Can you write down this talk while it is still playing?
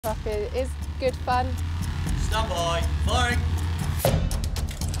stuff is good fun. Stand by, firing!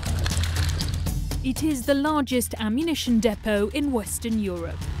 It is the largest ammunition depot in Western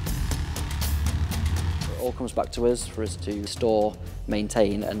Europe. It all comes back to us for us to store,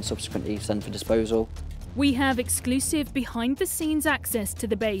 maintain and subsequently send for disposal. We have exclusive behind-the-scenes access to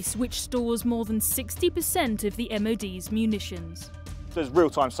the base, which stores more than 60% of the MOD's munitions. There's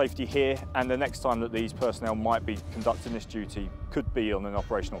real-time safety here, and the next time that these personnel might be conducting this duty could be on an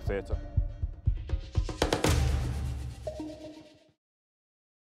operational theatre.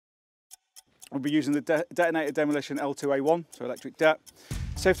 We'll be using the detonator demolition L2A1, so electric det.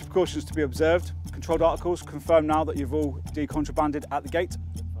 Safety precautions to be observed. Controlled articles confirm now that you've all decontrabanded at the gate.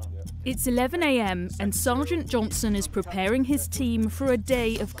 It's 11 a.m. and Sergeant Johnson is preparing his team for a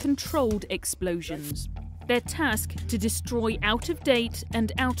day of controlled explosions. Their task to destroy out-of-date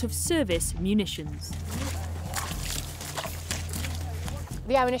and out-of-service munitions.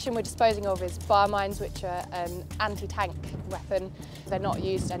 The ammunition we're disposing of is bar mines, which are an anti-tank weapon. They're not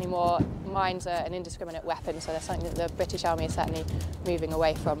used anymore. Mines are an indiscriminate weapon, so they're something that the British Army is certainly moving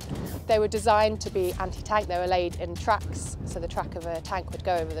away from. They were designed to be anti-tank. They were laid in tracks, so the track of a tank would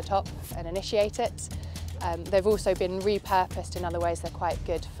go over the top and initiate it. They've also been repurposed in other ways. They're quite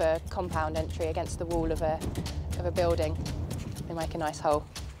good for compound entry against the wall of a building. They make a nice hole.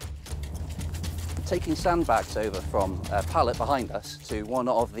 Taking sandbags over from a pallet behind us to one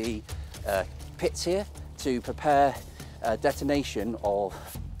of the pits here to prepare detonation of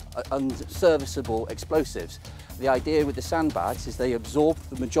unserviceable explosives. The idea with the sandbags is they absorb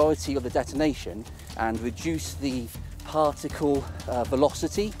the majority of the detonation and reduce the particle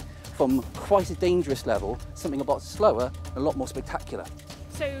velocity from quite a dangerous level, something a lot slower, a lot more spectacular.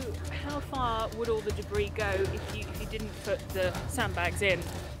 So how far would all the debris go if you didn't put the sandbags in?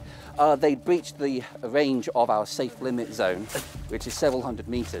 They breached the range of our safe limit zone, which is several hundred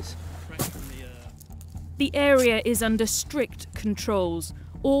metres. The area is under strict controls.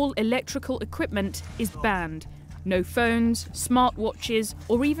 All electrical equipment is banned. No phones, smartwatches,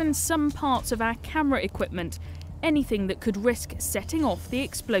 or even some parts of our camera equipment. Anything that could risk setting off the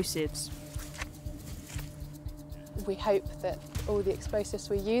explosives. We hope that all the explosives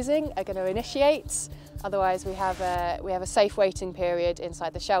we're using are going to initiate. Otherwise, we have a safe waiting period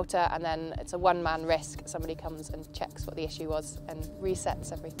inside the shelter, and then it's a one-man risk. Somebody comes and checks what the issue was and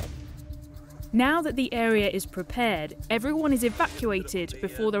resets everything. Now that the area is prepared, everyone is evacuated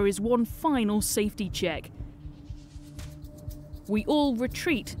before there is one final safety check. We all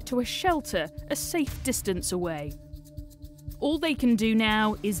retreat to a shelter a safe distance away. All they can do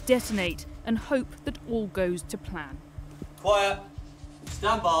now is detonate and hope that all goes to plan. Quiet,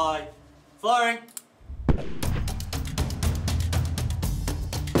 stand by, firing!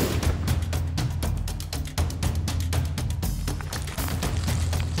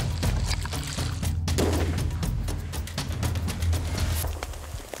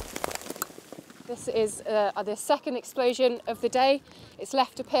 This is the second explosion of the day. It's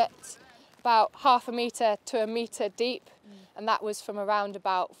left a pit about half a metre to a metre deep, and that was from around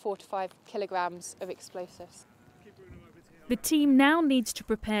about 4 to 5 kilograms of explosives. The team now needs to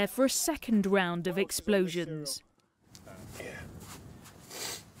prepare for a second round of explosions.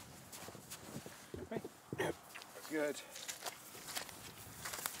 Good.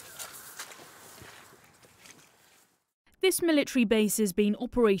 This military base has been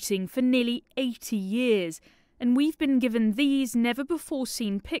operating for nearly 80 years, and we've been given these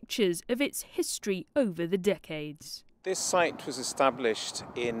never-before-seen pictures of its history over the decades. This site was established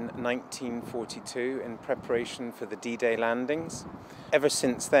in 1942 in preparation for the D-Day landings. Ever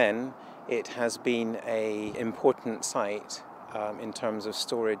since then, it has been an important site in terms of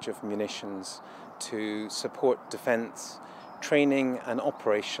storage of munitions to support defence, training and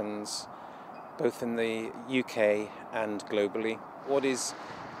operations, both in the UK and globally. What is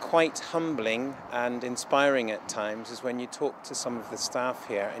quite humbling and inspiring at times is when you talk to some of the staff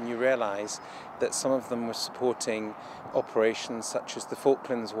here and you realise that some of them were supporting operations such as the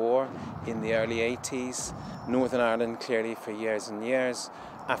Falklands War in the early 80s, Northern Ireland clearly for years and years,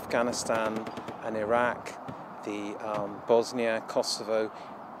 Afghanistan and Iraq, the Bosnia, Kosovo,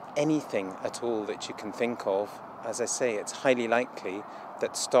 anything at all that you can think of. As I say, it's highly likely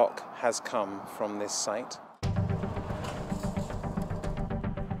that stock has come from this site.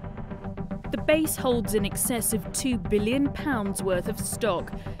 The base holds in excess of £2 billion worth of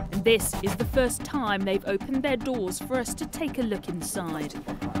stock, and this is the first time they've opened their doors for us to take a look inside.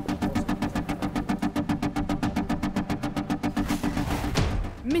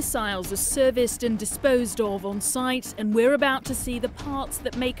 Missiles are serviced and disposed of on site, and we're about to see the parts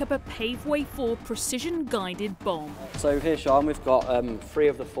that make up a Paveway 4 precision-guided bomb. So here, Sean, we've got 3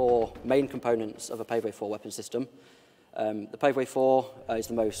 of the 4 main components of a Paveway 4 weapon system. The Paveway 4 is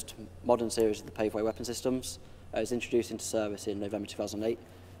the most modern series of the Paveway weapon systems. It was introduced into service in November 2008.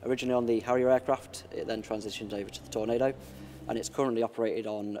 Originally on the Harrier aircraft, it then transitioned over to the Tornado, and it's currently operated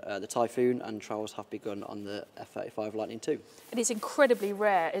on the Typhoon, and trials have begun on the F-35 Lightning II. And it's incredibly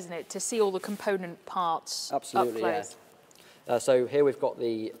rare, isn't it, to see all the component parts Absolutely, up close? Yeah. So here we've got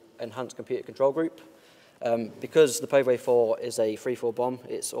the Enhanced Computer Control Group. Because the Paveway 4 is a free-fall bomb,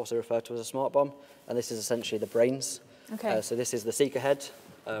 it's also referred to as a smart bomb, and this is essentially the brains. Okay. So this is the seeker head,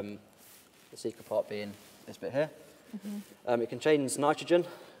 the seeker part being this bit here. It contains nitrogen,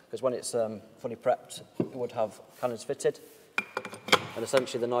 because when it's fully prepped, it would have cannons fitted. And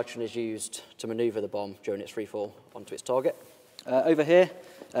essentially the nitrogen is used to manoeuvre the bomb during its free fall onto its target. Over here,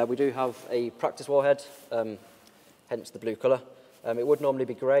 we do have a practice warhead, hence the blue colour. It would normally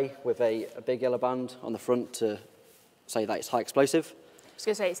be grey with a big yellow band on the front to say that it's high explosive. I was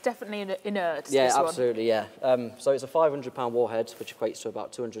going to say, it's definitely inert, Yeah, this absolutely, yeah. So it's a 500-pound warhead, which equates to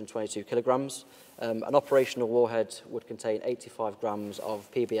about 222 kilograms. An operational warhead would contain 85 grams of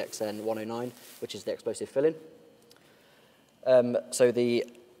PBXN 109, which is the explosive filling. So the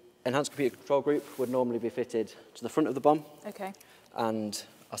Enhanced Computer Control Group would normally be fitted to the front of the bomb. Okay. And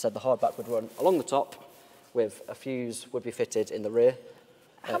I said the hardback would run along the top, with a fuse would be fitted in the rear.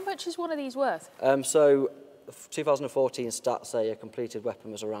 How much is one of these worth? So 2014 stats say a completed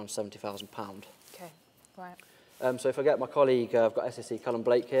weapon was around £70,000. Okay, right. So if I get my colleague, I've got SSC Callum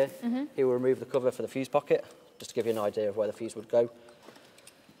Blake here, he will remove the cover for the fuse pocket, just to give you an idea of where the fuse would go.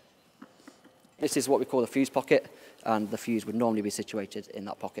 This is what we call the fuse pocket, and the fuse would normally be situated in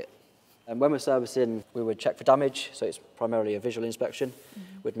that pocket. And when we're servicing, we would check for damage, so it's primarily a visual inspection.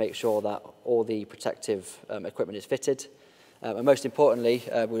 We'd make sure that all the protective equipment is fitted. And most importantly,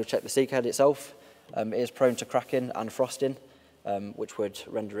 we would check the seeker head itself. It is prone to cracking and frosting, which would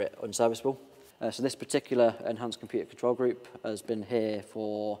render it unserviceable. So this particular Enhanced Computer Control Group has been here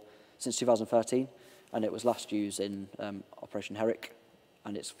since 2013, and it was last used in Operation Herrick,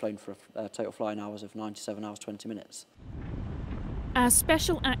 and it's flown for a total flying hours of 97 hours 20 minutes. Our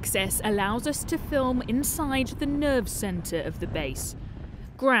special access allows us to film inside the nerve centre of the base.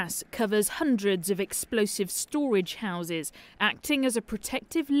 Grass covers hundreds of explosive storage houses, acting as a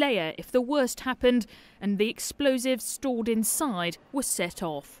protective layer if the worst happened and the explosives stored inside were set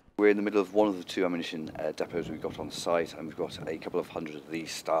off. We're in the middle of one of the 2 ammunition depots we've got on site, and we've got a couple of hundred of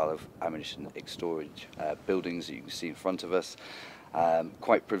these style of ammunition storage buildings that you can see in front of us.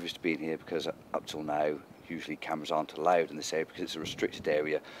 Quite privileged to be in here because up till now, usually cameras aren't allowed in this area because it's a restricted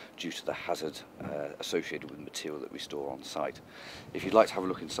area due to the hazard associated with the material that we store on site. If you'd like to have a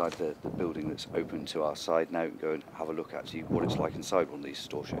look inside the building that's open to our side now, go and have a look at what it's like inside one of these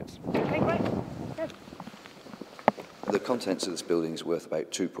store sheds. Okay, great. Good. The contents of this building is worth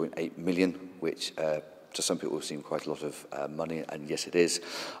about 2.8 million, which to some people will seem quite a lot of money, and yes it is.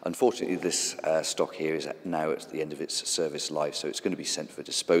 Unfortunately, this stock here is now at the end of its service life, so it's going to be sent for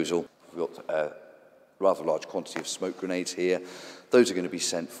disposal. We've got rather large quantity of smoke grenades here. Those are going to be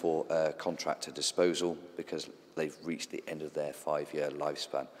sent for contractor disposal because they've reached the end of their 5-year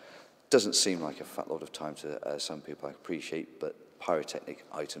lifespan. Doesn't seem like a fat lot of time to some people, I appreciate, but pyrotechnic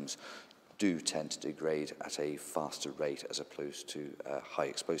items do tend to degrade at a faster rate as opposed to high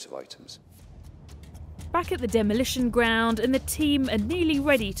explosive items. Back at the demolition ground, and the team are nearly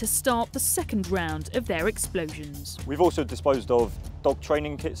ready to start the second round of their explosions. We've also disposed of dog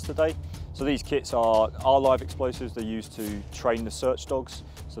training kits today. So these kits are live explosives. They're used to train the search dogs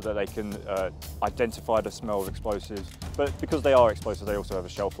so that they can identify the smell of explosives. But because they are explosives, they also have a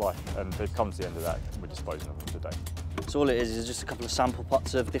shelf life, and they've come to the end of that. We're disposing of them today. So all it is just a couple of sample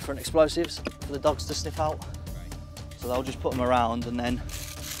pots of different explosives for the dogs to sniff out. So they'll just put them around, and then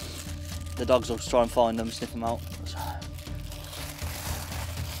the dogs will try and find them, sniff them out.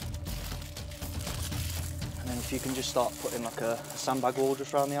 And then if you can just start putting like a sandbag wall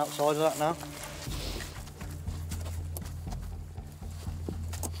just around the outside of that now.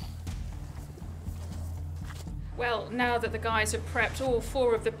 Well, now that the guys have prepped all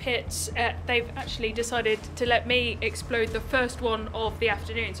 4 of the pits, they've actually decided to let me explode the first one of the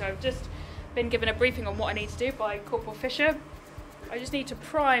afternoon. So I've just been given a briefing on what I need to do by Corporal Fisher. I just need to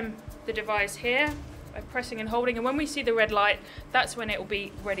prime the device here by pressing and holding, and when we see the red light, that's when it will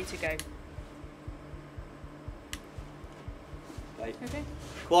be ready to go. Okay.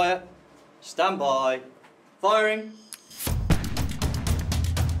 Quiet. Stand by. Firing.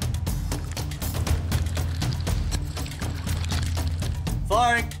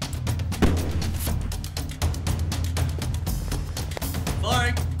 Firing.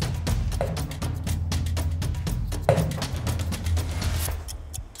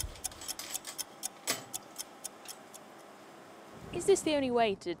 Is this the only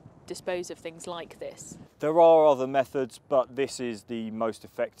way to dispose of things like this? There are other methods, but this is the most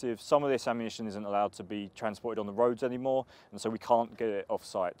effective. Some of this ammunition isn't allowed to be transported on the roads anymore, and so we can't get it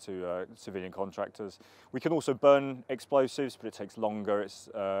off-site to civilian contractors. We can also burn explosives, but it takes longer. It's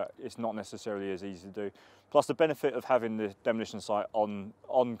not necessarily as easy to do. Plus, the benefit of having the demolition site on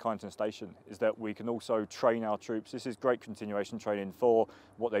Kineton Station is that we can also train our troops. This is great continuation training for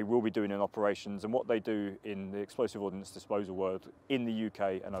what they will be doing in operations and what they do in the explosive ordnance disposal world in the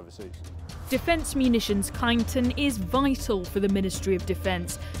UK and overseas. Defence Munitions Kineton is vital for the Ministry of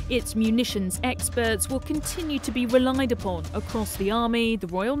Defence. Its munitions experts will continue to be relied upon across the Army, the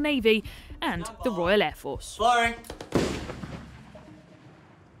Royal Navy and the Royal Air Force. Firing!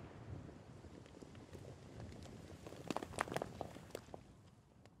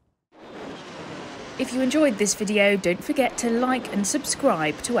 If you enjoyed this video, don't forget to like and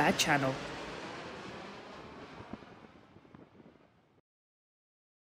subscribe to our channel.